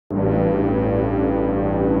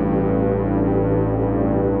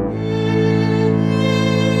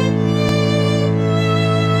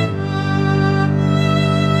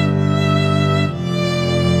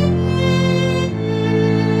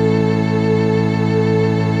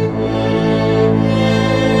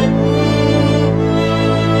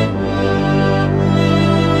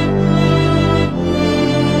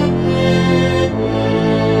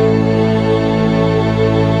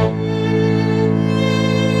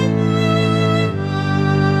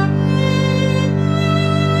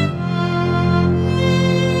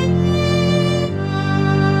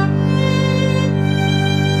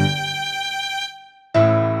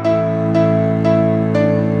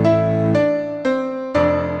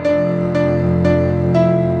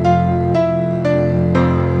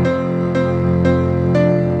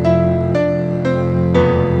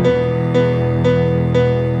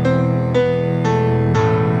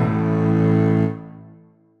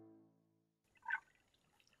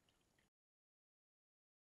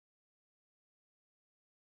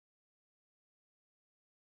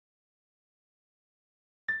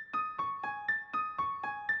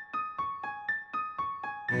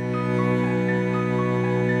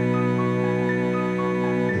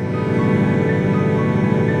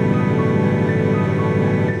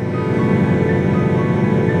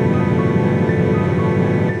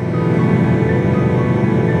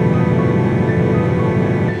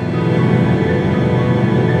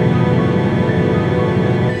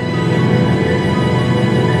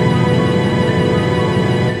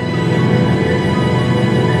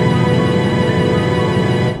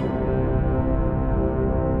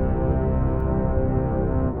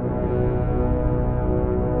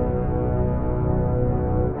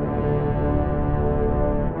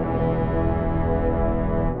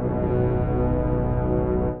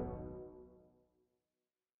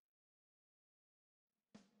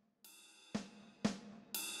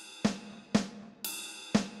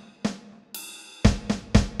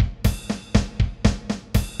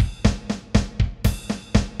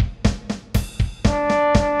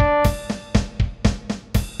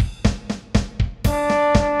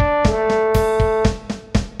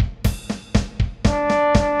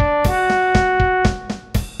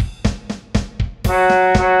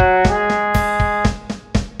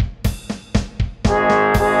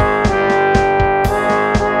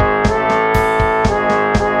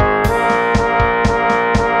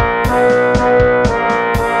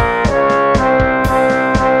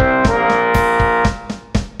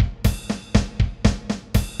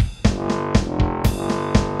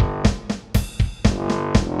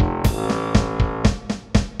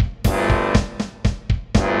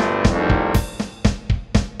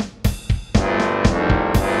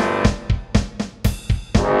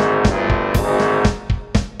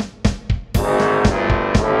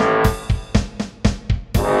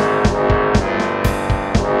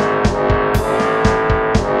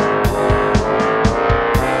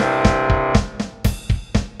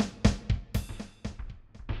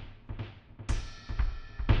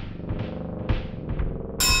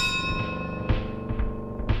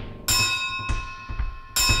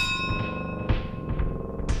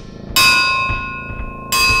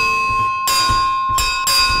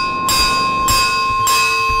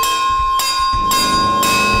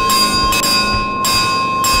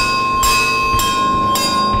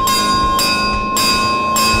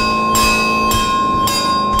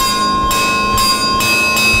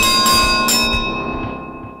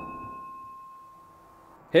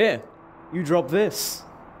You drop this.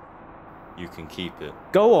 You can keep it.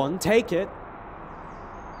 Go on, take it.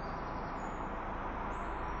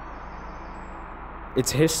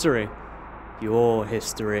 It's history. Your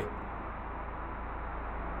history.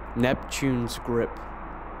 Neptune's grip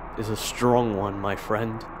is a strong one, my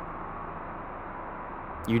friend.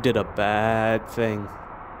 You did a bad thing.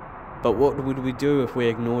 But what would we do if we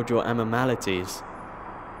ignored your animalities?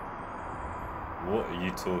 What are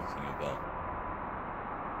you talking about?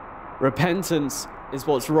 Repentance is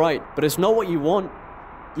what's right, but it's not what you want.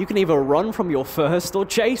 You can either run from your thirst or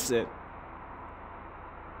chase it.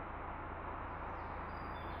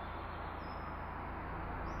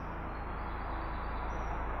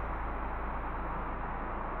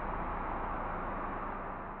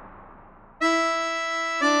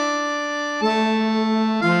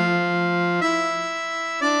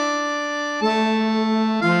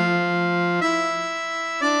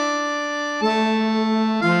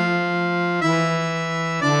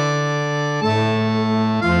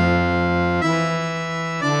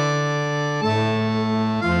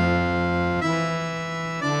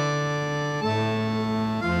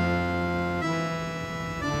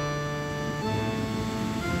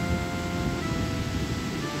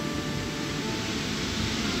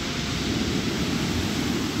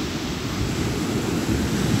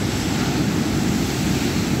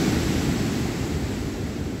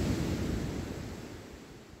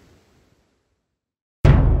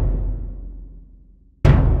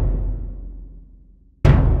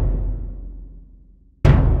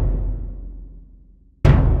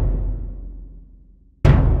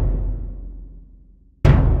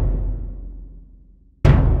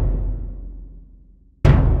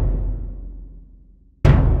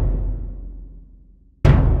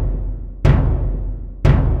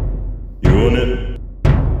 You want it?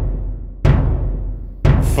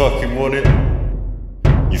 Fucking want it?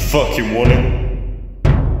 You fucking want it?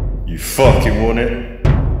 You fucking want it?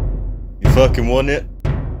 You fucking want it?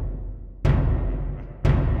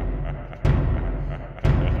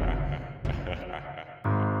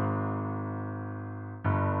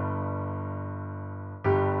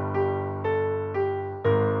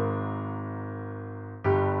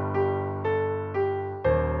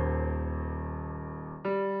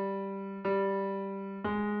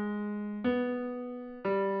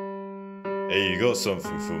 Hey, you got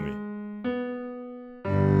something for me?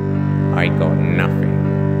 I got nothing.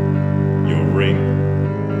 Your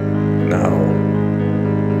ring? No.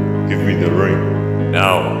 Give me the ring.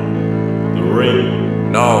 No. The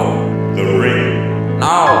ring. No. The ring.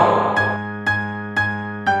 No.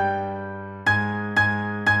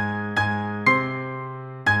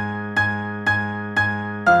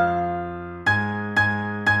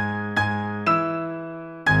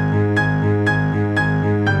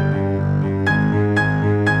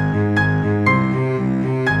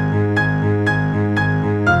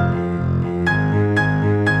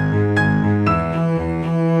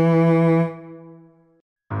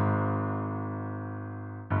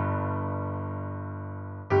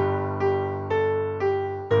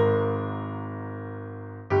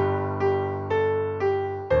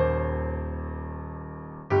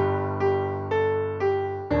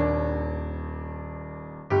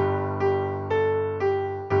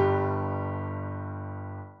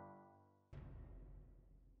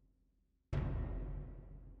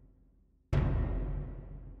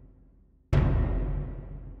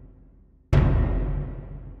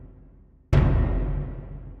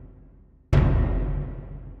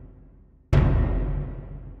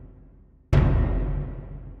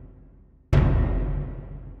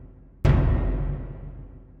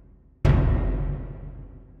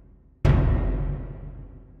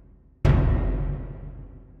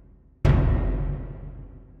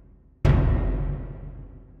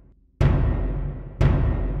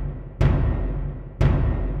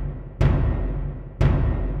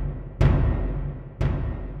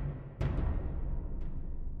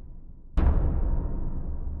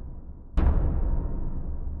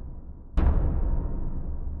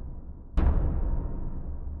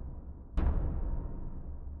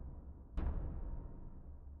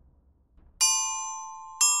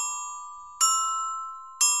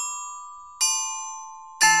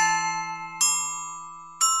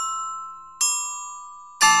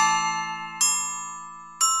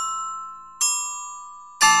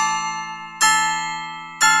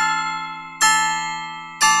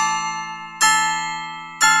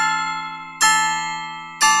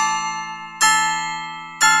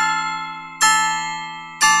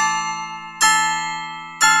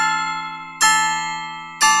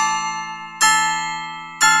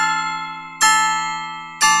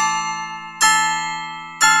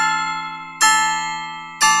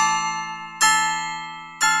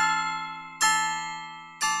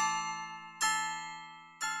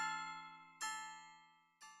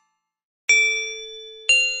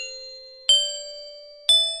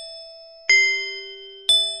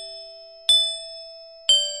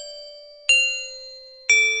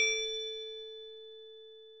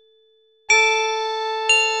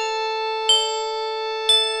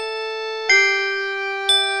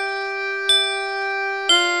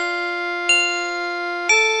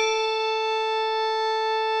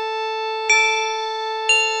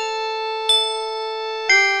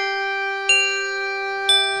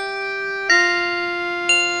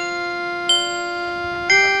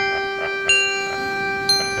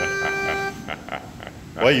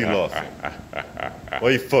 Why are you laughing? Why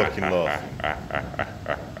are you fucking laughing?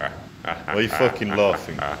 Why are you fucking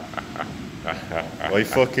laughing? Why are you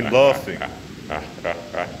fucking laughing?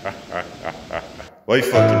 Why are you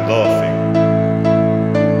fucking laughing?